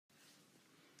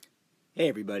Hey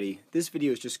everybody, this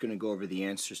video is just going to go over the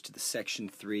answers to the Section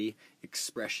 3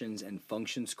 Expressions and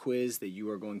Functions quiz that you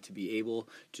are going to be able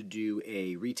to do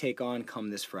a retake on come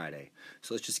this Friday.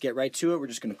 So let's just get right to it. We're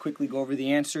just going to quickly go over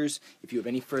the answers. If you have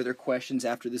any further questions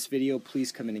after this video,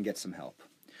 please come in and get some help.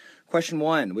 Question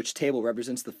 1, which table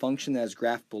represents the function that is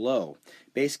graphed below?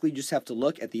 Basically, you just have to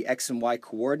look at the x and y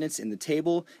coordinates in the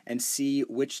table and see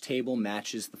which table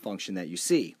matches the function that you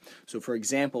see. So for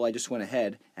example, I just went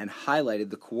ahead and highlighted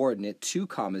the coordinate 2,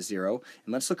 0,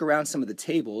 and let's look around some of the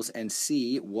tables and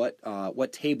see what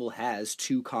table has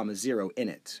 2, 0 in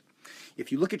it.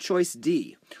 If you look at choice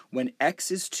D, when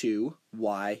x is 2,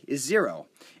 y is 0.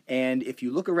 And if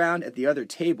you look around at the other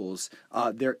tables,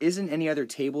 there isn't any other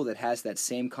table that has that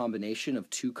same combination of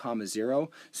 2,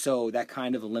 0, so that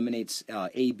kind of eliminates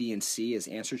A, B, and C as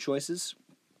answer choices.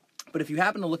 But if you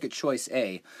happen to look at choice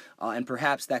A, and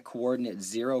perhaps that coordinate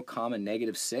 0,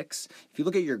 -6, if you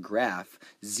look at your graph,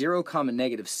 0,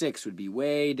 -6 would be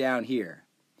way down here.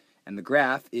 And the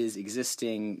graph is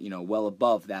existing, well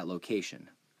above that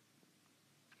location.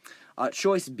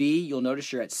 Choice B, you'll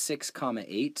notice you're at 6,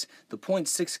 8. The point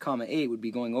 6, 8 would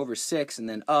be going over 6 and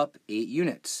then up 8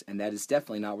 units, and that is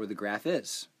definitely not where the graph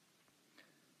is.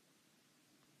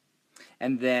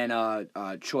 And then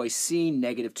choice C,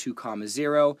 -2,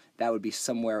 0, that would be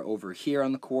somewhere over here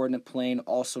on the coordinate plane,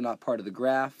 also not part of the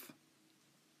graph.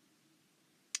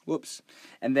 Whoops.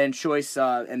 And then choice,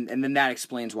 and then that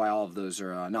explains why all of those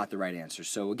are not the right answer.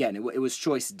 So again, it was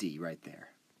choice D right there.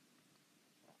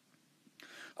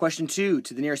 Question 2,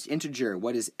 to the nearest integer,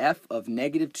 what is f of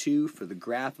 -2 for the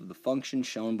graph of the function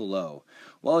shown below?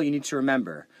 Well, you need to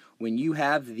remember, when you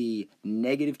have the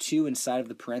 -2 inside of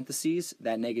the parentheses,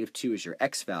 that -2 is your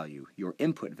x value, your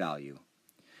input value.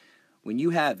 When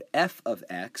you have f of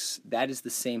x, that is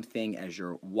the same thing as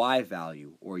your y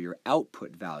value, or your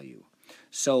output value.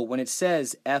 So when it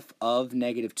says f of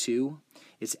 -2,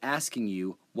 it's asking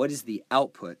you what is the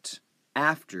output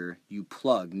after you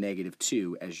plug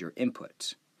 -2 as your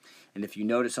input. And if you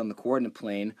notice on the coordinate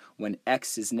plane, when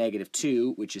x is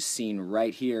 -2, which is seen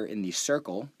right here in the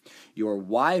circle, your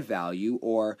y value,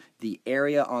 or the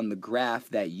area on the graph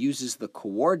that uses the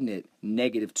coordinate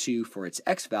 -2 for its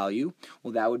x value,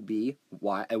 well, that would be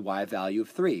a y value of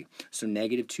 3. So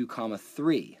 -2,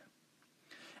 3.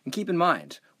 And keep in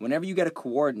mind, whenever you get a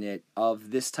coordinate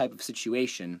of this type of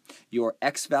situation, your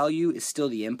x value is still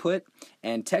the input,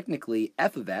 and technically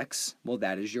f of x, well,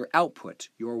 that is your output,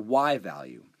 your y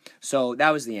value. So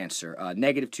that was the answer,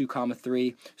 -2,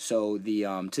 3. So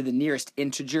to the nearest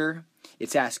integer,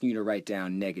 it's asking you to write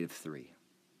down -3.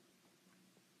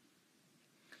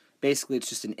 Basically, it's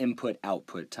just an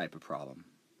input-output type of problem.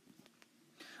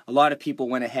 A lot of people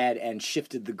went ahead and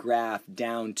shifted the graph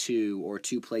down 2 or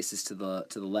 2 places to the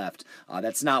left.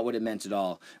 That's not what it meant at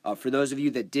all. For those of you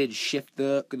that did shift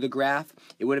the graph,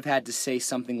 it would have had to say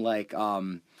something like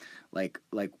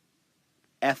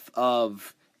f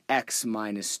of x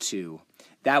minus 2.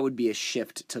 That would be a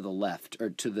shift to the left, or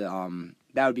to the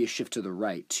that would be a shift to the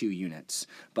right 2 units.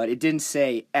 But it didn't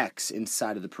say x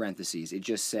inside of the parentheses. It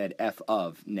just said f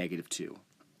of -2.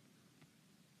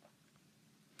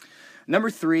 Number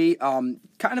 3, kind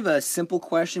of a simple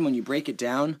question when you break it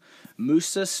down.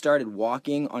 Musa started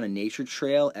walking on a nature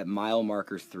trail at mile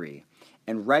marker 3.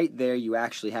 And right there you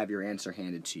actually have your answer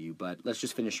handed to you, but let's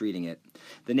just finish reading it.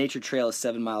 The nature trail is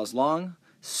 7 miles long,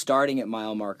 starting at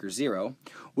mile marker 0.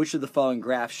 Which of the following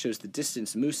graphs shows the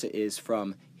distance Musa is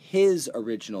from his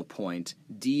original point,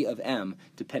 D of M,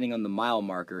 depending on the mile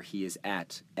marker he is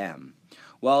at M?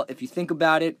 Well, if you think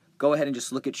about it, go ahead and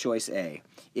just look at choice A.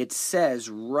 It says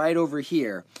right over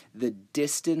here the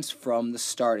distance from the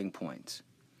starting point.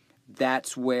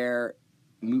 That's where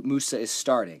Musa is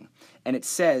starting. And it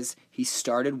says he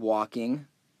started walking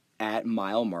at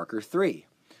mile marker 3.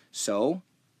 So,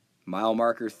 mile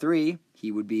marker 3,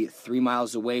 he would be 3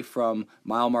 miles away from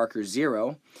mile marker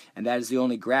 0, and that is the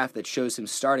only graph that shows him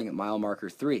starting at mile marker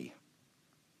 3.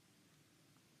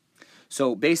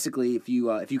 So basically, if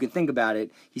you can think about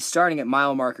it, he's starting at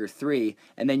mile marker 3,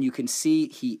 and then you can see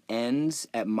he ends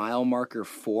at mile marker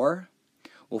 4.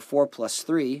 Well, 4 plus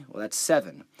 3, well, that's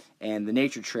 7. And the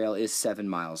nature trail is 7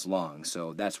 miles long,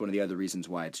 so that's one of the other reasons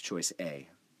why it's choice A.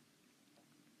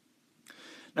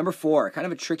 Number 4, kind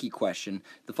of a tricky question.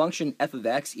 The function f of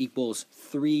x equals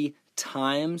 3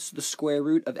 times the square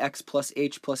root of x plus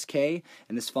h plus k,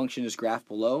 and this function is graphed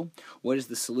below. What is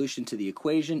the solution to the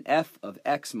equation f of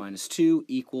x minus 2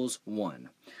 equals 1?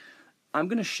 I'm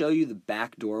going to show you the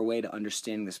back doorway to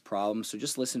understanding this problem, so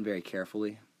just listen very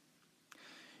carefully.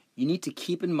 You need to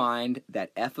keep in mind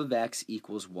that f of x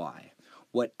equals y.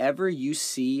 Whatever you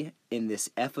see in this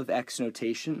f of x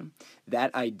notation,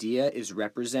 that idea is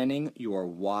representing your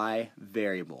y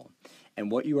variable.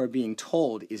 And what you are being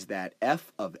told is that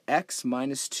f of x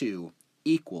minus 2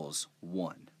 equals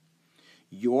 1.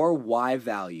 Your y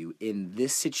value in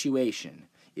this situation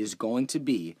is going to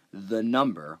be the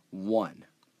number 1.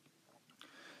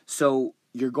 So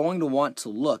you're going to want to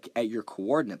look at your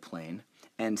coordinate plane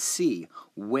and see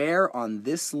where on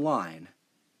this line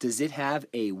does it have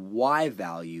a y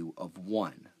value of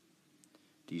 1.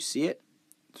 Do you see it?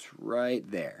 It's right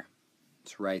there.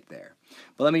 It's right there.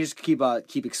 But let me just keep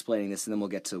explaining this, and then we'll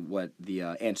get to what the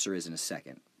answer is in a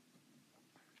second.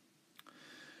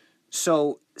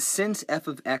 So since f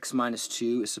of x minus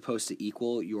 2 is supposed to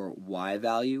equal your y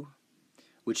value,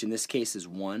 which in this case is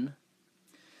 1,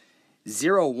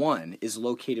 0, 1 is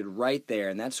located right there,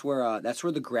 and that's where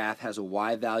the graph has a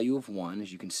y value of 1,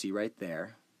 as you can see right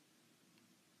there.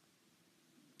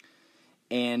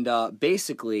 And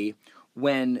basically,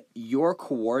 when your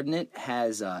coordinate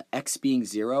has x being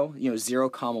 0, 0,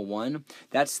 1,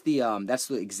 that's the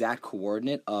exact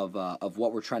coordinate of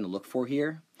what we're trying to look for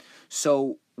here.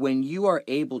 So when you are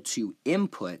able to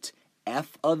input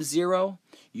f of 0,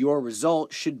 your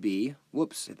result should be,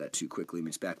 whoops, hit that too quickly, let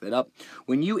me just back that up.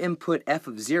 When you input f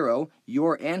of 0,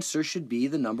 your answer should be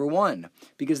the number 1,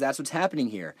 because that's what's happening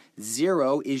here.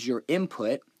 0 is your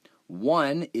input,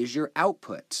 1 is your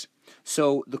output.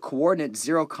 So the coordinate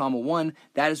 0, 1,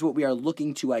 that is what we are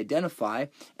looking to identify,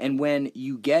 and when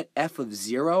you get f of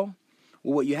 0,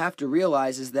 well, what you have to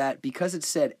realize is that because it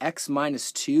said x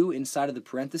minus 2 inside of the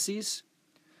parentheses,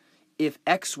 if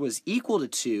x was equal to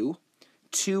 2,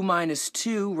 2 minus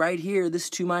 2, right here, this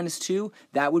 2 minus 2,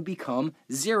 that would become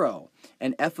 0.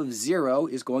 And f of 0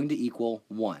 is going to equal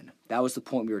 1. That was the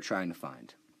point we were trying to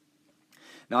find.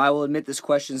 Now, I will admit this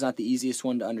question is not the easiest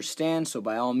one to understand, so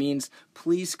by all means,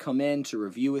 please come in to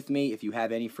review with me. If you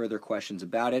have any further questions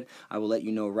about it, I will let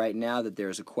you know right now that there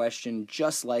is a question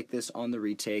just like this on the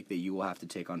retake that you will have to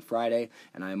take on Friday,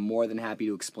 and I am more than happy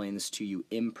to explain this to you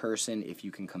in person if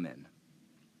you can come in.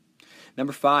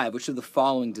 Number 5, which of the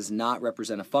following does not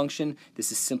represent a function?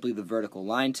 This is simply the vertical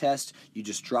line test. You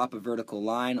just drop a vertical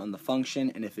line on the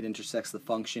function, and if it intersects the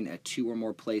function at 2 or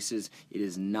more places, it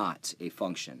is not a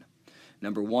function.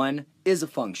 Number 1 is a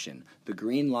function. The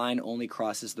green line only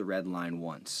crosses the red line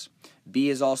once. B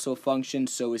is also a function,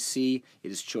 so is C.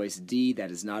 It is choice D. That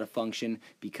is not a function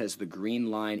because the green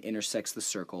line intersects the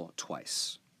circle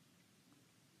twice.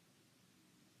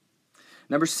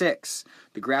 Number 6,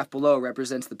 the graph below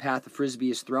represents the path the frisbee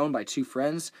is thrown by 2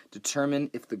 friends. Determine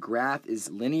if the graph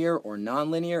is linear or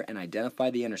nonlinear and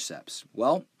identify the intercepts.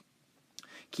 Well,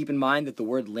 keep in mind that the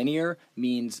word linear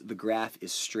means the graph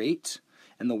is straight,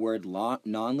 and the word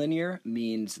nonlinear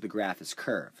means the graph is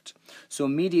curved. So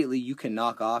immediately you can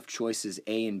knock off choices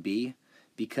A and B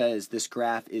because this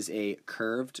graph is a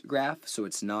curved graph, so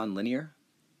it's nonlinear.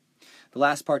 The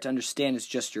last part to understand is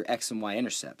just your x and y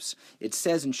intercepts. It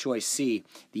says in choice C,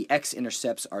 the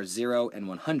x-intercepts are 0 and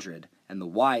 100, and the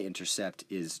y-intercept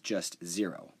is just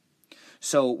 0.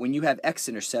 So when you have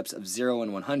x-intercepts of 0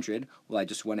 and 100, well, I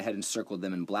just went ahead and circled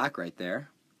them in black right there,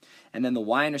 and then the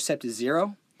y-intercept is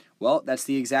 0, well, that's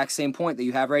the exact same point that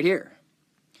you have right here.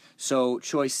 So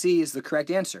choice C is the correct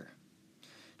answer.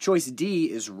 Choice D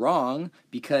is wrong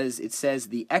because it says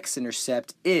the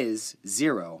x-intercept is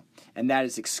 0, and that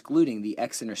is excluding the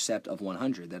x-intercept of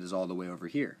 100. That is all the way over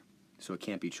here. So it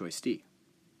can't be choice D.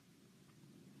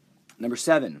 Number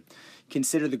 7,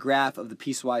 consider the graph of the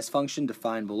piecewise function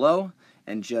defined below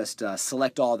and just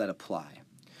select all that apply.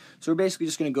 So we're basically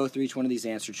just going to go through each one of these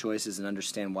answer choices and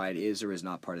understand why it is or is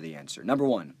not part of the answer. Number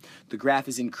 1, the graph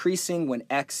is increasing when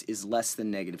x is less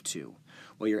than -2.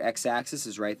 Well, your x-axis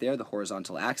is right there, the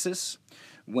horizontal axis.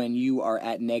 When you are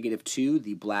at -2,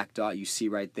 the black dot you see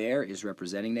right there is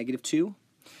representing -2.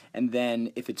 And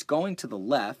then if it's going to the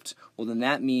left, well, then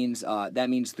that means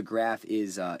the graph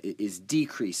is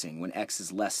decreasing when x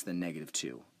is less than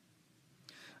 -2.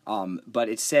 But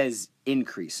it says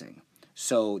increasing.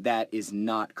 So that is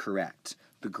not correct.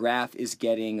 The graph is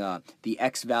getting, the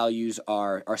x values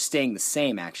are staying the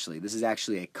same actually. This is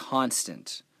actually a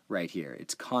constant right here.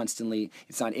 It's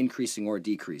not increasing or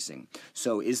decreasing.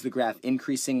 So is the graph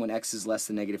increasing when x is less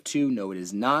than -2? No, it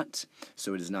is not.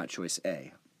 So it is not choice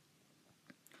A.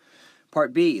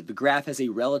 Part B, the graph has a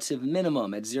relative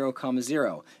minimum at 0,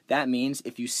 0. That means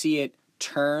if you see it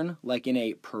turn like in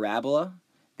a parabola,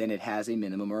 then it has a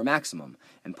minimum or a maximum.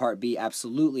 And part B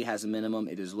absolutely has a minimum.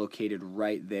 It is located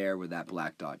right there where that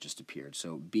black dot just appeared.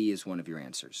 So B is one of your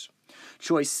answers.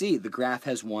 Choice C, the graph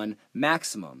has one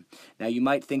maximum. Now you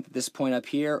might think that this point up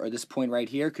here or this point right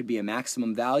here could be a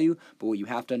maximum value, but what you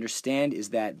have to understand is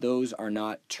that those are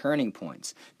not turning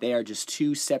points. They are just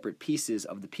two separate pieces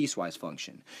of the piecewise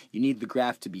function. You need the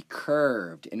graph to be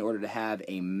curved in order to have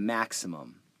a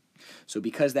maximum. So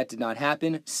because that did not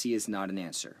happen, C is not an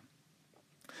answer.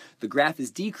 The graph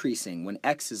is decreasing when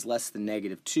x is less than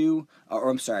 -2,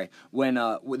 when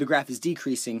the graph is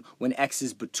decreasing when x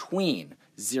is between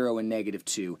 0 and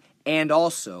 -2, and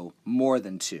also more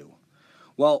than 2.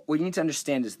 Well, what you need to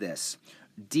understand is this.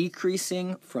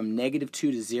 Decreasing from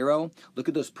 -2 to 0, look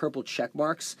at those purple check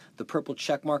marks. The purple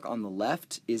check mark on the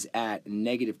left is at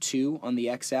 -2 on the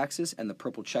x-axis, and the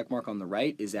purple check mark on the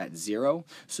right is at 0.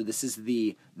 So this is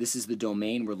the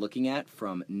domain we're looking at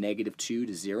from -2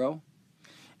 to 0.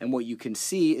 And what you can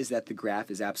see is that the graph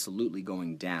is absolutely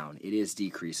going down. It is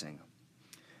decreasing.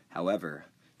 However,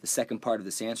 the second part of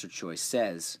this answer choice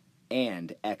says,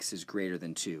 and x is greater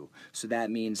than 2. So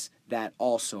that means that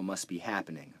also must be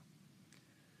happening.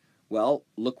 Well,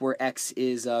 look where x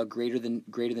is greater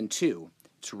than 2.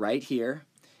 It's right here,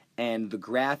 and the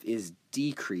graph is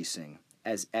decreasing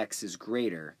as x is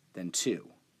greater than 2.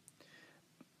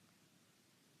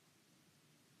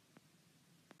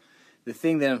 The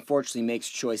thing that unfortunately makes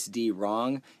choice D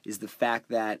wrong is the fact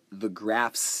that the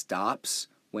graph stops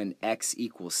when x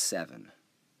equals 7.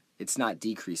 It's not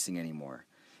decreasing anymore.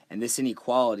 And this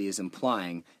inequality is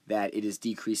implying that it is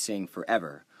decreasing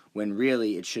forever, when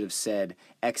really it should have said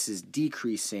x is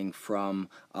decreasing from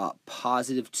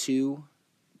 +2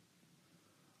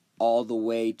 all the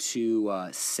way to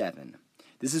 7.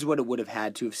 This is what it would have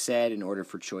had to have said in order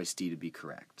for choice D to be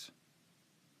correct.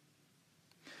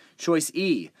 Choice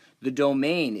E, the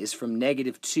domain is from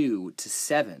 -2 to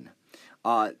 7.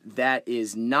 That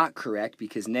is not correct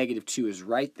because -2 is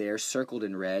right there, circled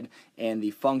in red, and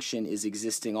the function is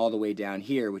existing all the way down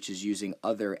here, which is using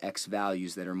other x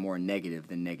values that are more negative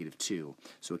than -2.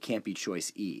 So it can't be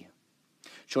choice E.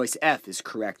 Choice F is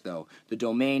correct, though. The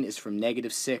domain is from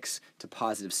 -6 to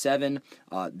 +7.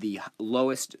 The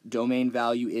lowest domain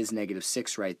value is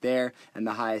 -6 right there, and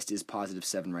the highest is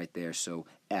 +7 right there, so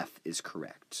F is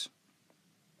correct.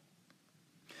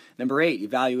 Number 8,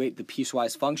 evaluate the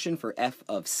piecewise function for f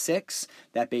of 6.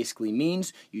 That basically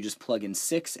means you just plug in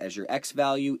 6 as your x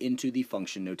value into the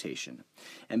function notation.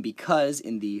 And because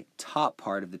in the top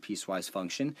part of the piecewise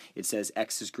function it says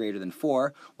x is greater than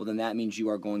 4, well then that means you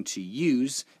are going to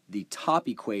use the top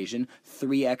equation,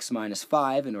 3x minus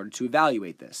 5, in order to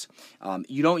evaluate this.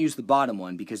 You don't use the bottom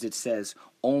one because it says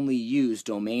only use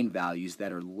domain values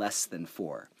that are less than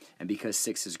 4. And because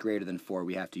 6 is greater than 4,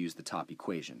 we have to use the top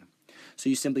equation. So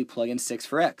you simply plug in 6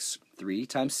 for x. 3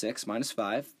 times 6 minus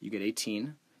 5, you get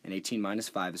 18, and 18 minus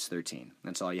 5 is 13.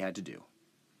 That's all you had to do.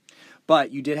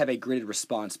 But you did have a gridded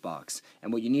response box,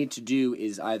 and what you need to do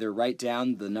is either write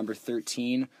down the number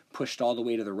 13 pushed all the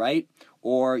way to the right,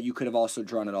 or you could have also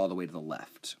drawn it all the way to the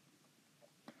left.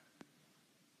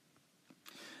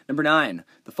 Number 9,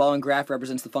 the following graph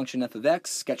represents the function f of x.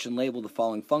 Sketch and label the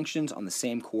following functions on the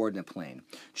same coordinate plane.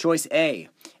 Choice A,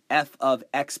 f of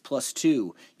x plus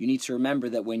 2. You need to remember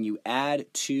that when you add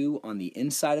 2 on the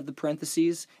inside of the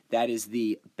parentheses, that is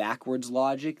the backwards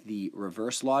logic, the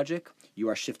reverse logic. You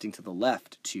are shifting to the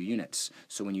left 2 units.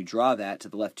 So when you draw that to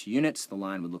the left 2 units, the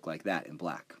line would look like that in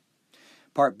black.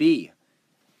 Part B,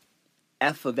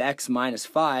 f of x minus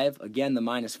 5, again the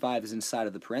minus 5 is inside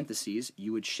of the parentheses,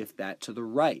 you would shift that to the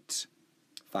right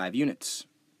 5 units.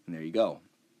 And there you go.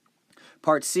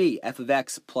 Part C, f of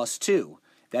x plus 2.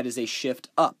 That is a shift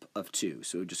up of 2.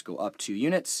 So it would just go up 2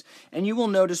 units. And you will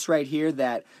notice right here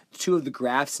that 2 of the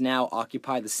graphs now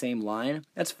occupy the same line.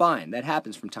 That's fine. That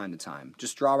happens from time to time.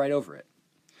 Just draw right over it.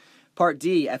 Part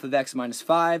D, f of x minus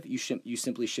 5, you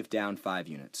simply shift down 5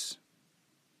 units.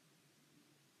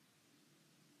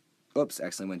 Oops,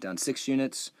 accidentally went down 6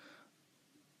 units.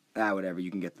 Whatever, you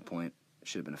can get the point. It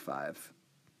should have been a 5.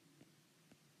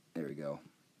 There we go.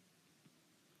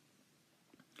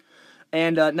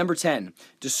 And number 10,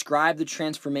 describe the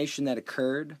transformation that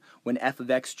occurred when f of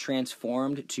x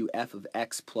transformed to f of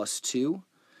x plus 2.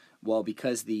 Well,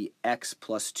 because the x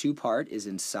plus 2 part is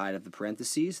inside of the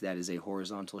parentheses, that is a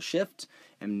horizontal shift,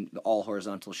 and all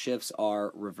horizontal shifts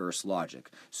are reverse logic.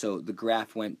 So the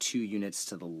graph went 2 units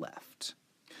to the left.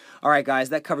 Alright guys,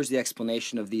 that covers the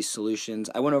explanation of these solutions.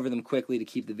 I went over them quickly to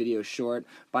keep the video short.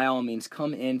 By all means,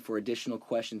 come in for additional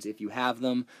questions if you have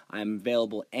them. I'm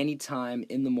available anytime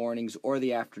in the mornings or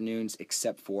the afternoons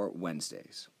except for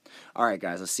Wednesdays. Alright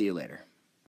guys, I'll see you later.